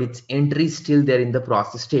but its entry is still there in the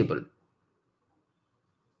process table.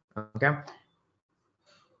 Okay,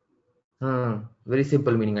 very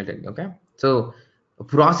simple meaning I'll tell you. Okay, so a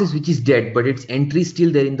process which is dead but its entry is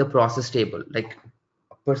still there in the process table, like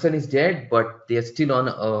a person is dead but they're still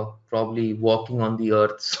on probably walking on the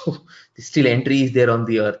earth, so the still entry is there on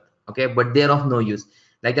the earth. Okay, but they're of no use,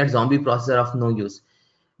 like that zombie process are of no use.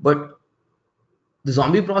 But the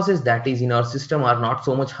zombie process that is in our system are not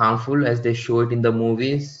so much harmful as they show it in the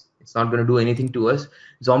movies. It's not going to do anything to us.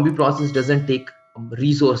 Zombie process doesn't take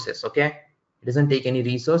resources. Okay, it doesn't take any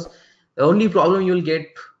resource. The only problem you'll get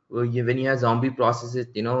when you have zombie processes,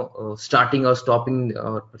 starting or stopping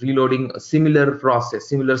or reloading a similar process,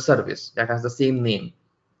 similar service that has the same name.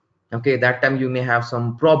 Okay, that time you may have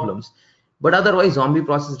some problems, but otherwise zombie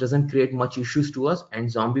process doesn't create much issues to us,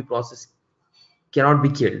 and zombie process cannot be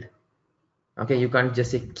killed. Okay, you can't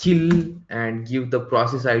just say kill and give the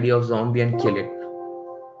process ID of zombie and kill it.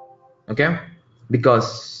 Okay,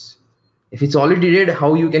 because if it's already dead,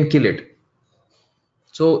 how you can kill it?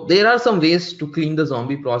 So there are some ways to clean the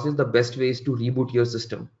zombie process. The best way is to reboot your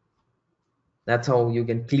system. That's how you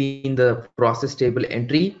can clean the process table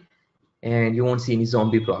entry and you won't see any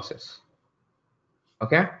zombie process.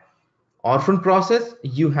 Okay. Orphan process,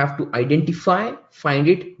 you have to identify, find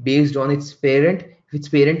it based on its parent. If its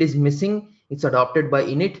parent is missing, it's adopted by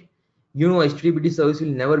init. You know, HTTP service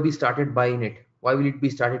will never be started by init. Why will it be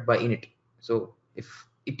started by init? So if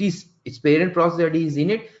it is its parent process that is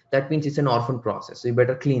init, that means it's an orphan process. So you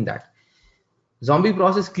better clean that. Zombie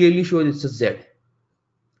process clearly shows it's a Z.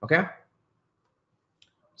 Okay.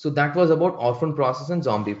 So that was about orphan process and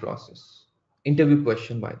zombie process. Interview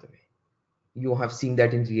question, by the way. You have seen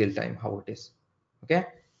that in real time, how it is. Okay.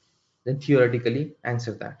 Then theoretically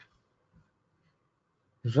answer that.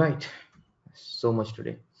 Right. So much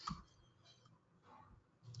today.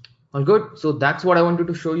 All good. So that's what I wanted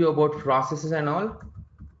to show you about processes and all.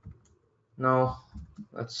 Now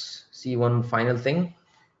let's see one final thing.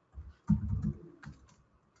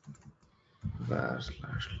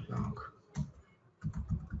 /log.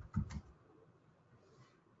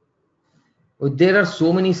 Well, there are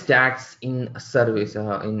so many stats in service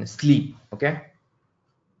in sleep. Okay.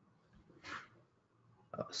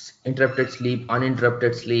 Interrupted sleep,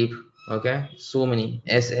 uninterrupted sleep. Okay. So many.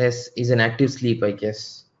 SS is an active sleep, I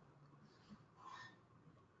guess.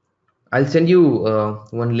 I'll send you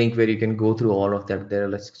one link where you can go through all of that. There are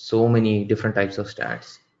like so many different types of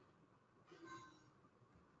stats.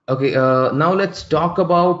 Okay, now let's talk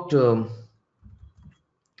about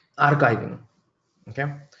archiving. Okay,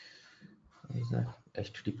 what is that?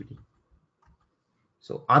 HTTPD.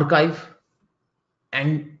 So archive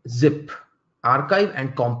and zip, archive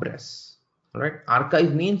and compress. All right,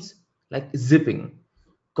 archive means like zipping.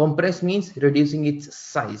 Compress means reducing its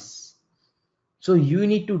size. So you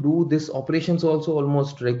need to do this operations also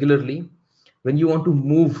almost regularly when you want to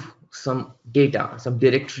move some data, some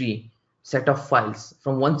directory, set of files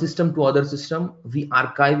from one system to other system. We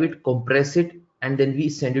archive it, compress it, and then we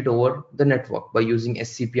send it over the network by using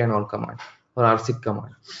scp and all command or rsic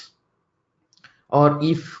command. Or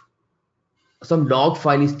if some log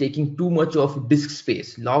file is taking too much of disk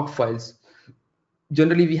space, log files,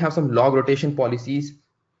 generally we have some log rotation policies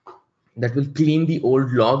that will clean the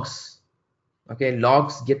old logs. Okay,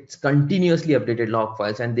 logs gets continuously updated, log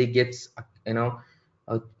files, and they gets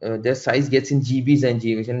their size gets in gbs and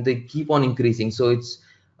gbs, and they keep on increasing. So it's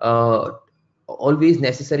always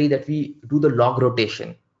necessary that we do the log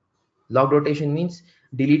rotation. Log rotation means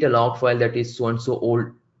delete a log file that is so and so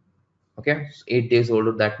old. Okay, so 8 days old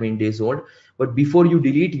or that many days old, but before you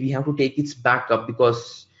delete we have to take its backup,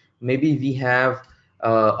 because maybe we have a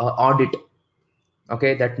audit,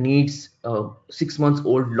 okay, that needs 6 months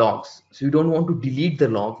old logs. So you don't want to delete the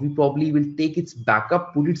log. We probably will take its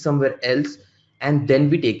backup, put it somewhere else, and then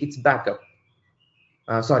we take its backup.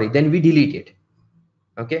 Then we delete it.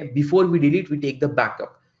 Okay, before we delete we take the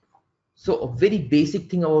backup. So a very basic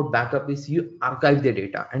thing about backup is you archive the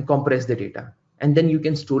data and compress the data, and then you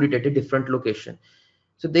can store it at a different location.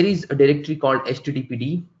 So there is a directory called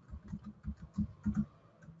httpd,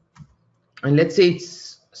 and let's say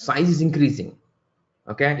its size is increasing.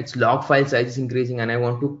 Okay, its log file size is increasing, and I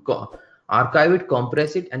want to archive it,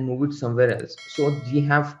 compress it, and move it somewhere else. So we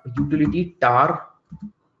have utility tar.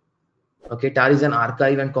 Okay, tar is an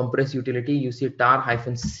archive and compress utility. You see tar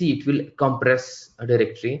 -c, it will compress a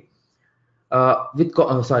directory.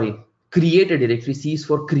 Create a directory. C is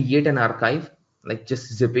for create an archive, like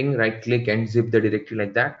just zipping, right click and zip the directory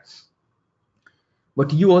like that.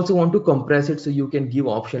 But you also want to compress it, so you can give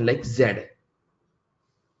option like Z.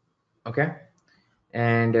 Okay,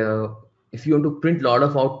 and if you want to print lot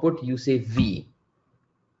of output, you say V.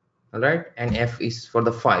 All right, and F is for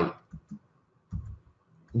the file.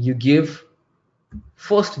 You give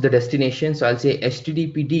first the destination, so I'll say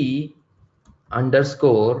httpd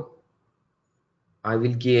 _ I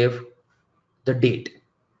will give the date.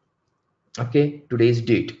 Okay, today's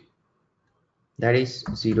date, that is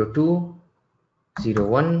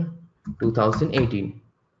 02/01/2018.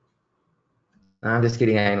 I'm just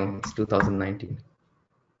kidding, I know it's 2019.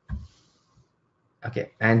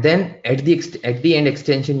 Okay, and then at the end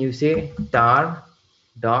extension you say tar.gz.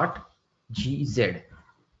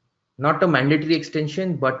 Not a mandatory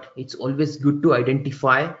extension, but it's always good to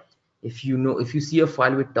identify. If you see a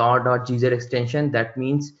file with tar.gz extension, that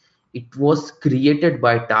means it was created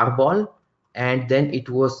by tarball, and then it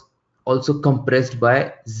was also compressed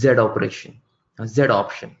by z operation, z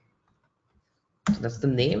option. So that's the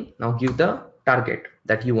name. Now give the target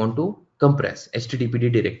that you want to compress,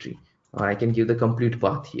 httpd directory, or I can give the complete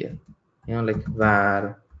path here, like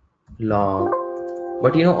var log.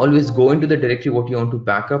 But always go into the directory what you want to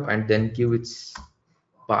back up and then give its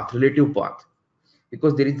path, relative path.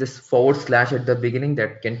 because there is this forward slash at the beginning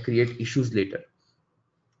that can create issues later.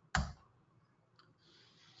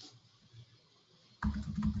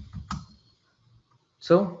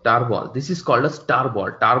 So tarball, this is called as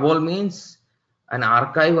tarball. Tarball means an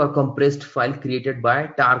archive or compressed file created by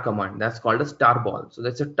tar command. That's called as tarball. So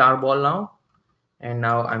that's a tarball now. And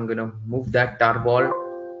now I'm gonna move that tarball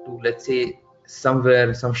to, let's say,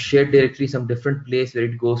 somewhere, some shared directory, some different place where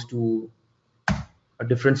it goes to a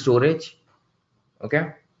different storage.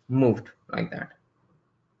 Okay, moved like that.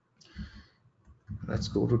 Let's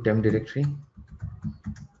go to temp directory.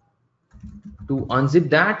 To unzip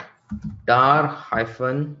that, tar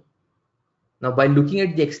hyphen. Now by looking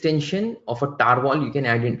at the extension of a tarball, you can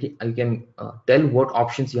tell what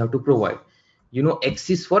options you have to provide. You know, X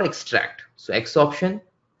is for extract, so X option,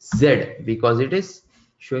 Z because it is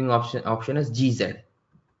showing option as GZ.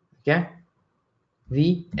 Okay,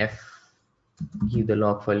 VF, give the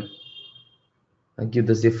log file, give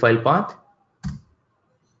the zip file path.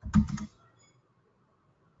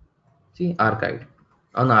 See, archived,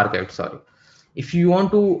 unarchived, sorry. If you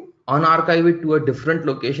want to unarchive it to a different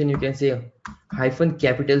location, you can say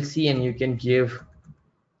 -C and you can give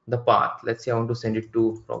the path. Let's say I want to send it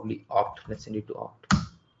to probably opt. Let's send it to opt.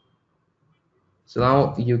 So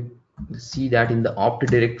now you see that in the opt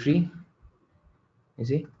directory, you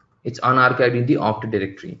see it's unarchived in the opt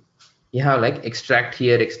directory. You have like extract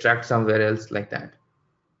here, extract somewhere else, like that.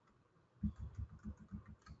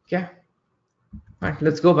 Okay, all right,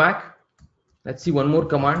 let's go back. Let's see one more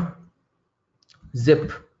command.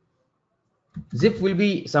 Zip. Zip will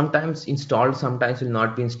be sometimes installed, sometimes will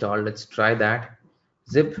not be installed. Let's try that.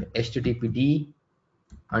 Zip httpd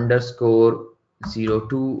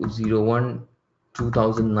 _0201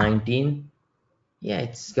 2019. Yeah,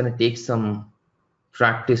 it's gonna take some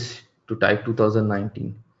practice to type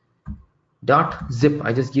 2019. .zip,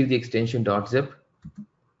 I just give the extension .zip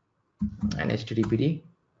and httpd.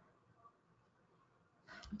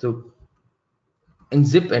 So in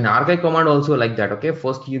zip and archive command also like that. Okay,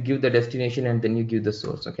 first you give the destination and then you give the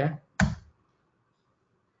source. Okay,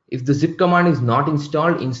 if the zip command is not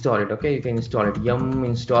installed, install it. Okay, you can install it, yum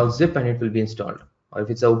install zip, and it will be installed. Or if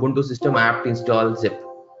it's a Ubuntu system, apt install zip.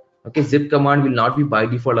 Okay, zip command will not be by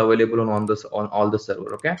default available on all the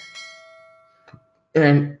server. Okay,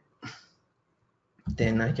 and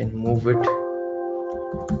then I can move it.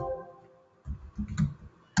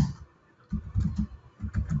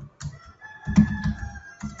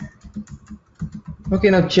 Okay,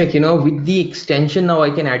 now check, with the extension now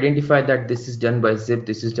I can identify that this is done by zip,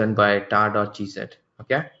 this is done by tar.gz.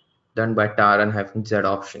 Okay, done by tar and -z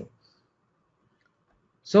option.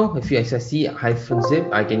 So if I see -zip,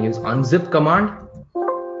 I can use unzip command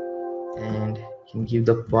and can give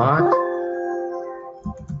the path.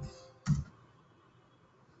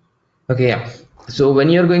 Okay, yeah. So when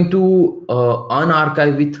you're going to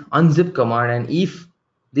unarchive with unzip command, and if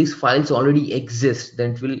these files already exist,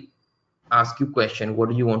 then it will ask you question, what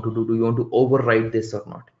do you want to do? Do you want to overwrite this or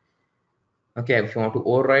not? Okay, if you want to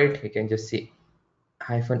overwrite, you can just say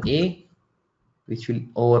 -a, which will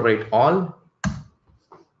overwrite all.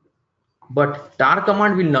 But tar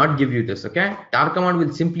command will not give you this. Okay, tar command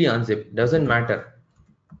will simply unzip, doesn't matter.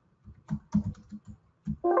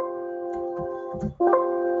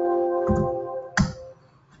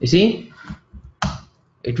 You see,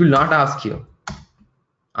 it will not ask you.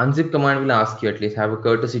 Unzip command will ask you, at least have a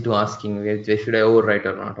courtesy to asking where should I overwrite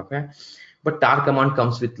or not. Okay, but tar command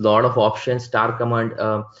comes with a lot of options. Tar command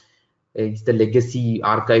is the legacy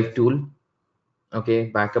archive tool. Okay,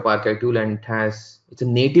 backup archive tool, and it's a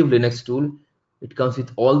native Linux tool. It comes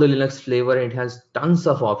with all the Linux flavor, and it has tons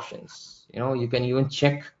of options. You can even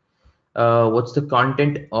check what's the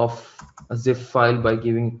content of a zip file by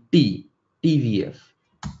giving tvf.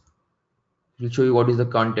 It will show you what is the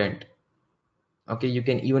content. Okay, you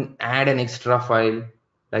can even add an extra file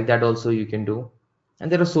like that also you can do,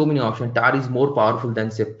 and there are so many options. Tar is more powerful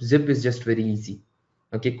than zip. Zip is just very easy.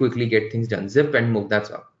 Okay, quickly get things done. Zip and move,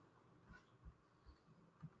 that's all.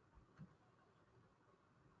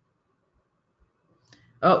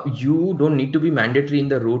 You don't need to be mandatory in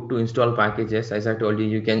the root to install packages. As I told you,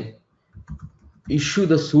 you can issue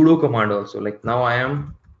the sudo command also. Like now I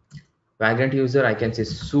am Vagrant user, I can say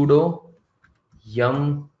sudo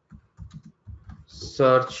yum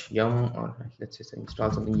search yum, or let's say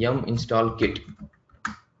install something, yum install git.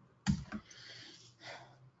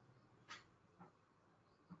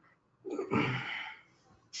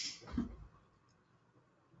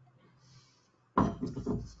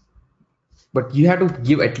 But you have to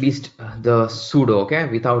give at least the sudo. Okay,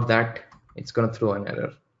 without that it's gonna throw an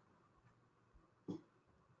error.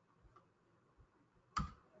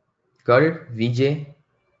 Got it? VJ.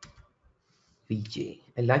 VJ.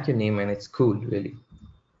 I like your name, man. It's cool, really.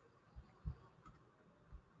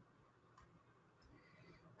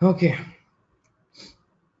 Okay.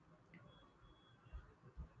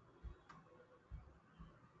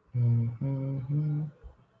 Mhm.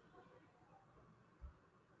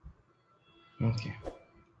 Okay.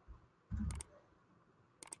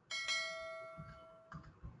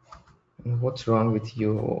 And what's wrong with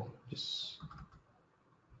you? Just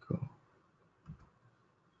go.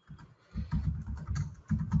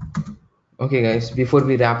 Okay, guys. Before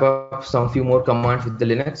we wrap up, some few more commands with the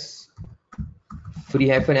Linux.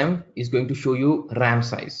 Free-m is going to show you RAM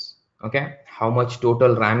size. Okay, how much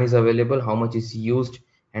total RAM is available, how much is used,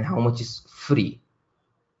 and how much is free.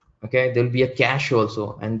 Okay, there will be a cache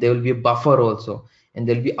also, and there will be a buffer also, and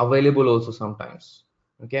there will be available also sometimes.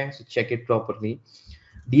 Okay, so check it properly.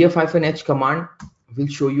 df-h command will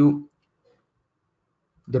show you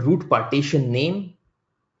the root partition name.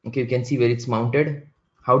 Okay, you can see where it's mounted.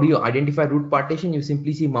 How do you identify root partition? You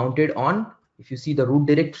simply see mounted on. If you see the root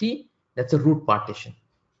directory, that's a root partition.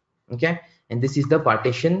 Okay, and this is the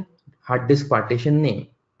partition, hard disk partition name,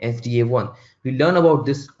 sda1. We learn about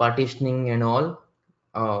this partitioning and all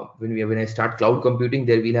when I start cloud computing.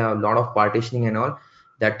 There will have a lot of partitioning and all.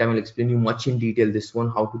 That time I'll explain you much in detail this one,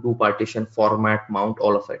 how to do partition, format, mount,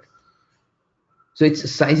 all of it. So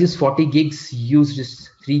its size is 40 gigs, used is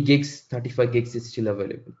 3 gigs, 35 gigs is still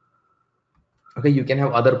available. Okay, you can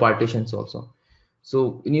have other partitions also.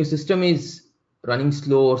 So when your system is running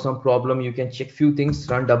slow or some problem, you can check few things.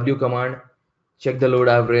 Run w command, check the load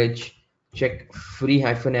average, check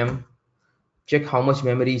free-m, check how much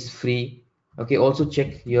memory is free. Okay, also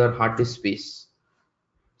check your hard disk space.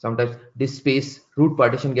 Sometimes disk space root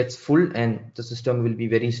partition gets full and the system will be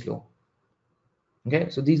very slow. Okay,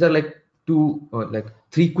 so these are like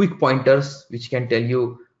three quick pointers which can tell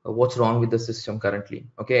you what's wrong with the system currently.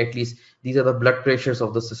 Okay, at least these are the blood pressures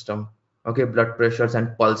of the system. Okay, blood pressures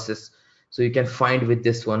and pulses. So you can find with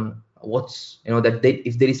this one what's, that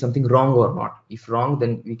if there is something wrong or not. If wrong,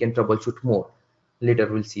 then we can troubleshoot more.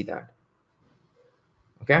 Later we'll see that.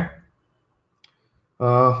 Okay,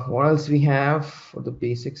 what else we have for the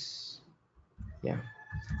basics? Yeah,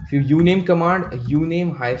 if you uname command,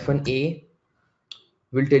 uname -a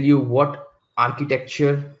will tell you what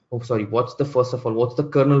architecture, what's the, first of all, what's the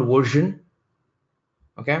kernel version.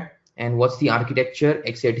 Okay, and what's the architecture.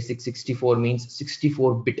 x86 64 means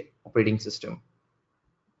 64-bit operating system.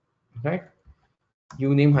 Right,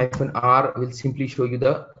 uname -r will simply show you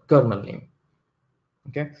the kernel name.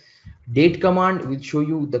 Okay, date command will show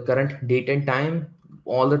you the current date and time.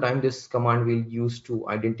 All the time this command will use to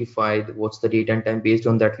identify what's the date and time. Based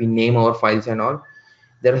on that we name our files and all.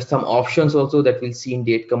 There are some options also that we'll see in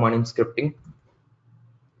date command in scripting.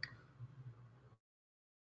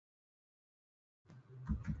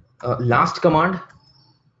 Last command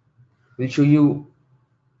will show you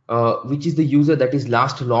which is the user that is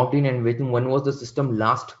last logged in and when was the system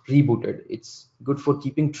last rebooted. It's good for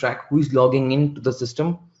keeping track who is logging into the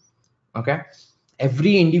system. Okay,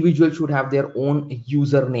 every individual should have their own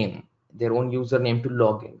username, to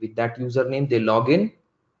log in. With that username they log in.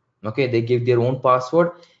 Okay, they give their own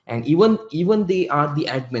password, and even they are the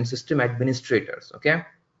system administrators. Okay,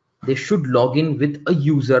 they should log in with a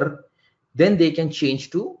user, then they can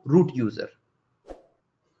change to root user.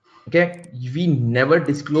 Okay, we never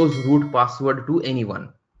disclose root password to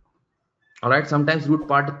anyone. All right, sometimes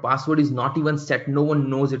password is not even set, no one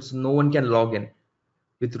knows it, so no one can log in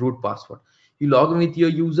with root password. You log in with your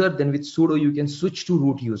user, then with sudo you can switch to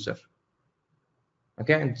root user.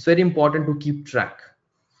 Okay, and it's very important to keep track,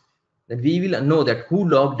 that we will know that who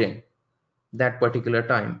logged in that particular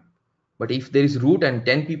time. But if there is root and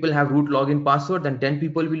 10 people have root login password, then 10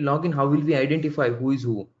 people will log in. How will we identify who is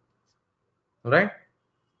who? All right,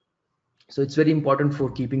 so it's very important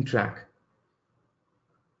for keeping track.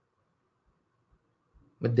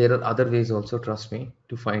 But there are other ways also, trust me,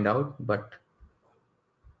 to find out, but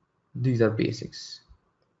these are basics.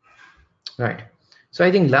 Right, so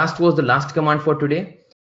I think last was the last command for today.